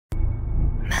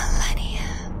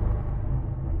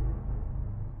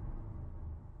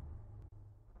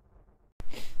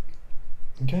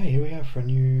Okay, here we are for a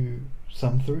new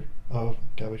thumb through of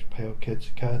Garbage Pail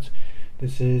Kids cards.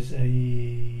 This is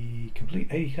a complete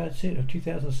 80 card set of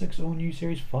 2006 All New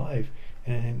Series 5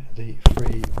 and the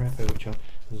free wrapper, which I'll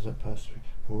zip past through.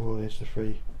 Oh, there's the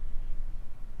free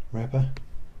wrapper.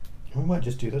 We might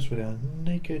just do this with our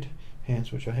naked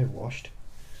hands, which I have washed.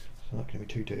 It's not going to be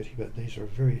too dirty, but these are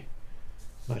very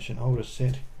much an older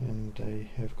set and they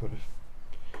have got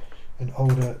an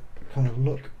older kind of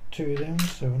look to them,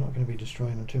 so we're not going to be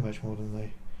destroying them too much more than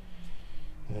they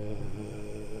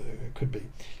could be.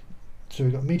 So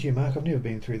we've got Meteor Mark. I've never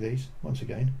been through these. Once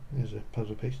again, there's a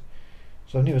puzzle piece.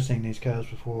 So I've never seen these cards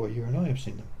before. You and I have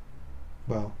seen them.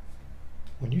 Well,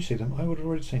 when you see them, I would have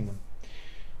already seen them.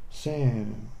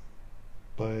 Sam,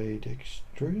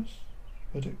 Bidextrous?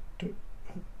 Okay.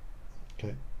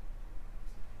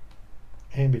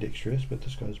 Ambidextrous, but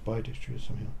this guy's bidextrous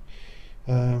somehow.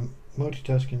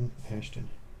 Multitasking, Ashton.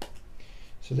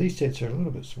 So these sets are a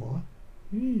little bit smaller.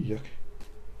 Yuck.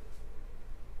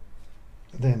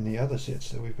 Then the other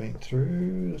sets that we've been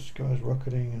through, this guy's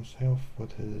rocketing himself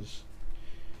with his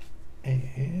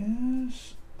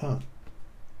ass. Oh.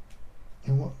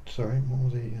 And what, sorry, what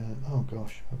was the, oh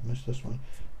gosh, I've missed this one.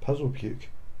 Puzzle Puke.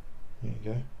 There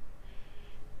you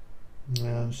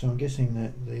go. So I'm guessing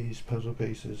that these puzzle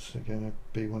pieces are going to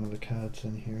be one of the cards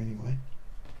in here anyway.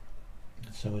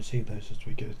 So I see those as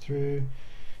we go through.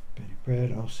 Betty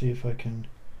Brad, I'll see if I can,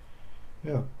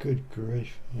 oh good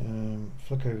grief,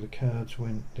 flick over the cards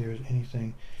when there is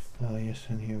anything. Oh yes,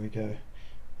 and here we go.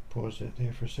 Pause that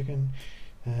there for a second.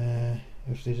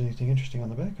 If there's anything interesting on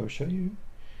the back, I'll show you.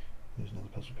 There's another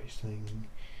puzzle piece thing.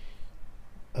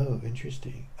 Oh,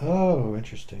 interesting. Oh,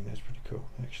 interesting. That's pretty cool,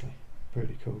 actually.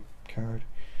 Pretty cool card.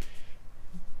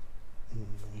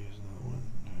 Here's another one.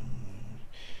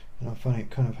 And I find it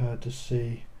kind of hard to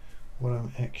see what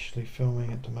I'm actually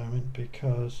filming at the moment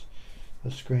because the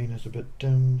screen is a bit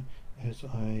dim as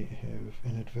I have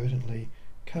inadvertently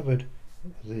covered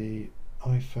the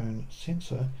iPhone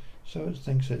sensor so it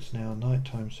thinks it's now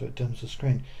nighttime, so it dims the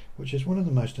screen, which is one of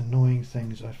the most annoying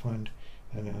things I find,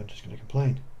 and I'm just going to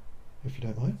complain if you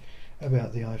don't mind,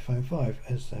 about the iPhone 5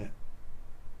 is that,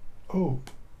 oh,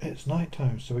 it's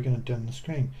nighttime, so we're going to dim the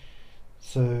screen.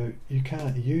 So you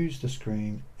can't use the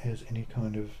screen as any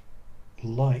kind of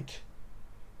light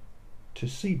to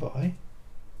see by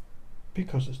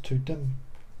because it's too dim.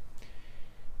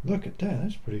 Look at that,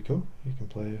 that's pretty cool. You can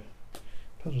play a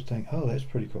puzzle thing. Oh, that's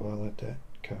pretty cool. I like that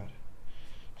card.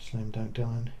 Slam Dunk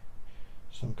Dylan.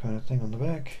 Some kind of thing on the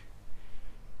back.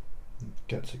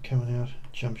 Guts are coming out.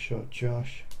 Jump Shot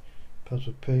Josh.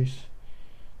 Puzzle piece.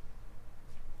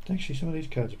 Actually, some of these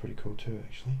cards are pretty cool too,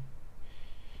 actually.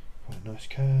 Quite nice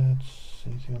cards.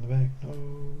 Anything on the back?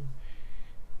 No.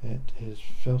 That is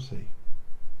filthy.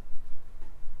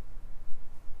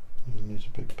 And there's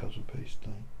a big puzzle piece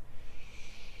thing.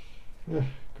 Ugh,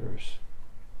 gross.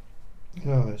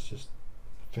 Oh, that's just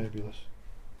fabulous.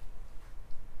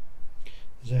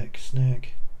 Zack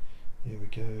Snack. There we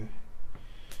go.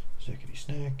 Zackety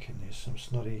Snack. And there's some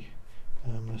snotty,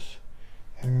 armless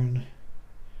Aaron.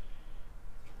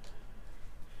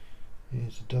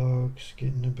 There's the dogs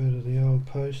getting a bit of the old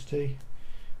postie.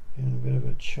 Getting a bit of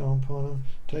a chomp on them.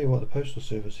 Tell you what, the postal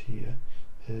service here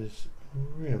is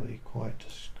really quite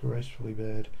disgracefully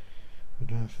bad. I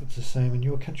don't know if it's the same in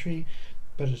your country,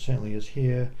 but it certainly is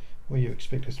here, where you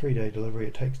expect a 3-day delivery.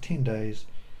 It takes 10 days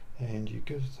and you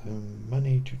give them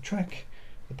money to track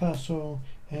the parcel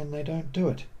and they don't do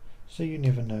it, so you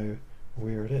never know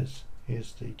where it is.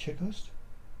 Here's the checklist.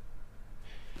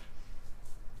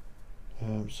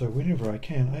 So whenever I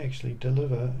can, I actually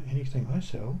deliver anything I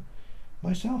sell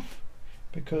myself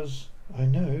because I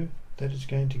know that it's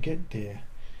going to get there.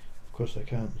 Of course I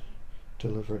can't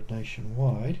deliver it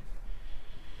nationwide,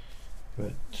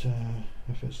 but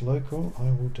if it's local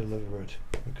I will deliver it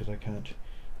because I can't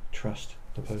trust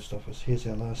the post office. Here's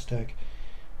our last stack.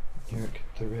 Eric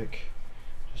the Rick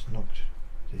just knocked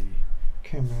the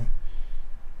camera.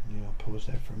 Now I'll pause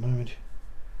that for a moment.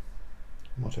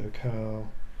 Motto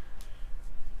Carl.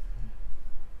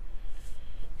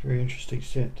 Very interesting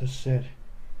set, this set.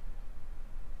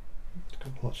 It's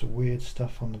got lots of weird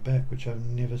stuff on the back which I've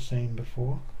never seen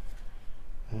before.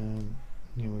 You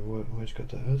know, we've always got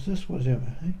the, who's this? What is that?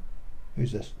 Hey?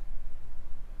 Who's this?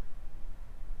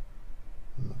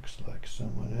 Looks like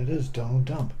someone. It is Donald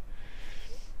Trump.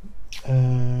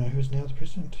 Who's now the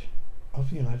President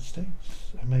of the United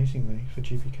States, amazingly, for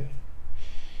GPK.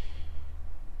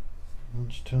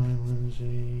 Lunchtime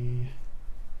Lindsay.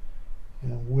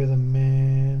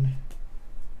 Weatherman.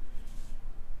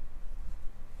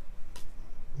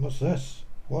 What's this?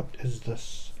 What is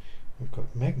this? We've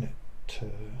got magnet.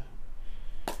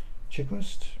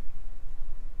 checklist.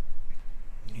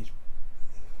 He's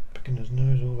picking his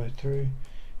nose all the way through.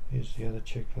 Here's the other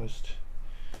checklist.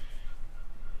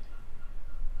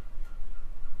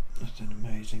 Nothing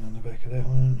amazing on the back of that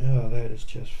one. Oh, that is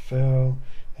just foul,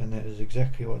 and that is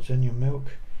exactly what's in your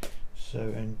milk. So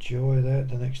enjoy that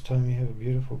the next time you have a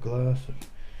beautiful glass of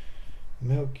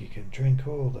milk. You can drink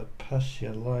all the pus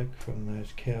you like from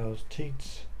those cows'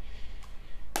 teats.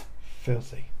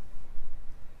 Filthy.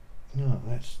 No,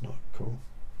 that's not cool.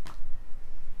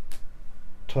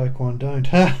 Taekwondo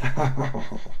don't.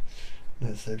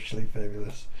 That's actually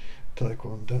fabulous.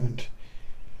 Taekwondo don't.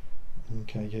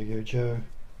 Okay, Yo-Yo Joe.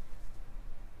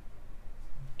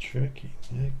 Tricky,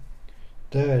 Nick.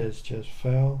 That is just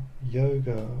foul.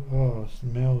 Yoga. Oh,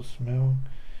 smell.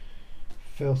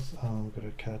 Filth. Oh, we've got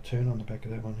a cartoon on the back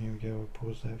of that one. Here we go. I'll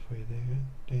pause that for you there.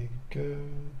 There you go.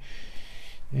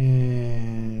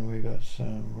 And we got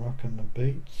some rockin' the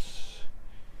beats.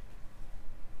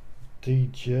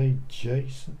 DJ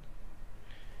Jason.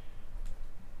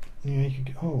 Yeah, you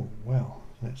could. Oh, wow.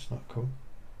 That's not cool.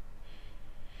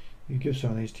 You give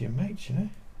some of these to your mates, you know.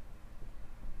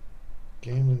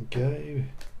 Gambling Gabe.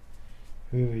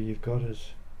 Whoever you've got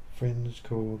as friends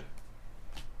called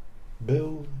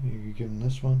Bill, you give them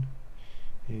this one.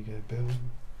 Here you go, Bill.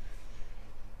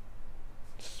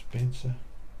 Spencer.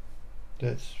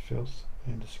 That's filth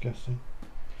and disgusting.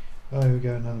 Oh, here we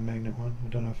go, another magnet one. I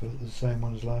don't know if it's the same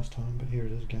one as last time, but here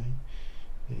it is again.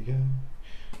 There you go.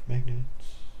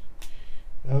 Magnets.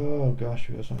 Oh gosh,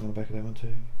 we got something on the back of that one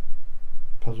too.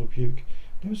 Puzzle puke.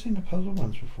 Never seen the puzzle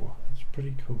ones before. That's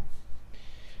pretty cool.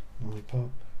 Lollipop.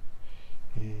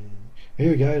 And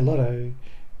here we go, Lotto.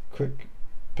 Quick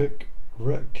Pick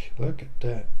Rick. Look at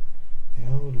that.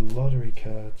 The old lottery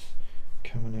cards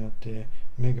coming out there.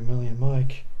 Mega Million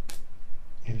Mike.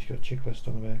 And he's got a checklist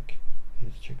on the back.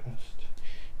 Here's the checklist.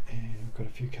 And we've got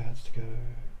a few cards to go.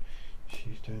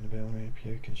 She's doing the ballerina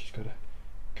puke and she's got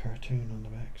a cartoon on the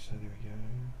back, so there we go.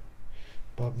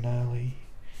 Bob Gnarly.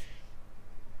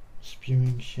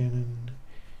 Spewing Shannon.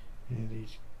 And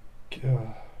these.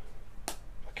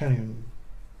 I can't even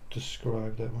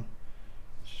describe that one.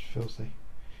 It's just filthy.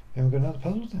 And we've got another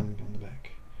puzzle thing on the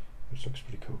back, which looks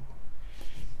pretty cool.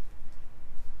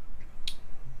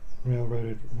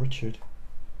 Railroaded Richard.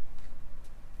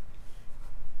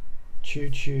 Choo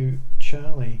Choo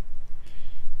Charlie.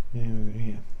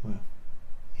 Yeah, well,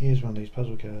 here's one of these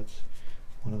puzzle cards.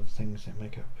 One of the things that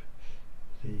make up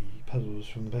the puzzles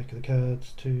from the back of the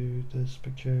cards to this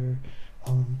picture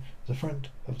on the front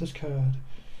of this card.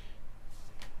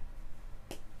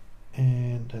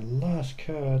 And the last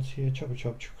cards here, Chopper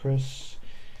Chop Chris,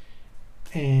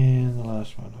 and the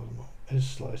last one of them all is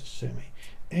Sliced Sammy.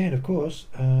 And of course,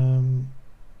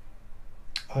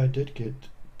 I did get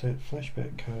that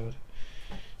flashback card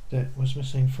that was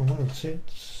missing from one of the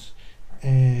sets.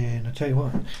 And I tell you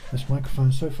what, this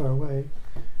microphone's so far away,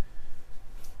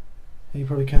 you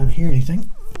probably can't hear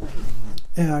anything.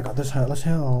 And I got this Heartless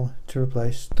Howl to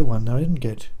replace the one that I didn't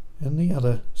get in the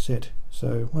other set.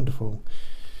 So wonderful.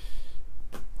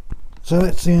 So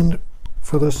that's the end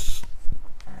for this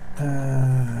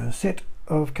set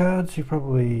of cards. You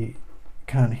probably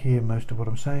can't hear most of what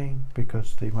I'm saying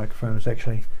because the microphone is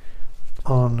actually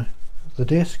on the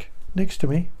desk next to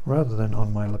me rather than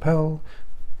on my lapel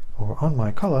or on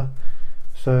my collar.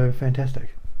 So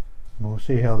fantastic. We'll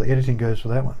see how the editing goes for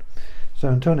that one. So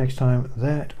until next time,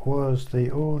 that was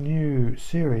the all new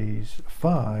series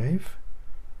 5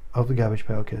 of the Garbage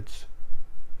Pail Kids.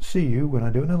 See you when I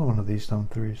do another one of these thumb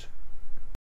throughs.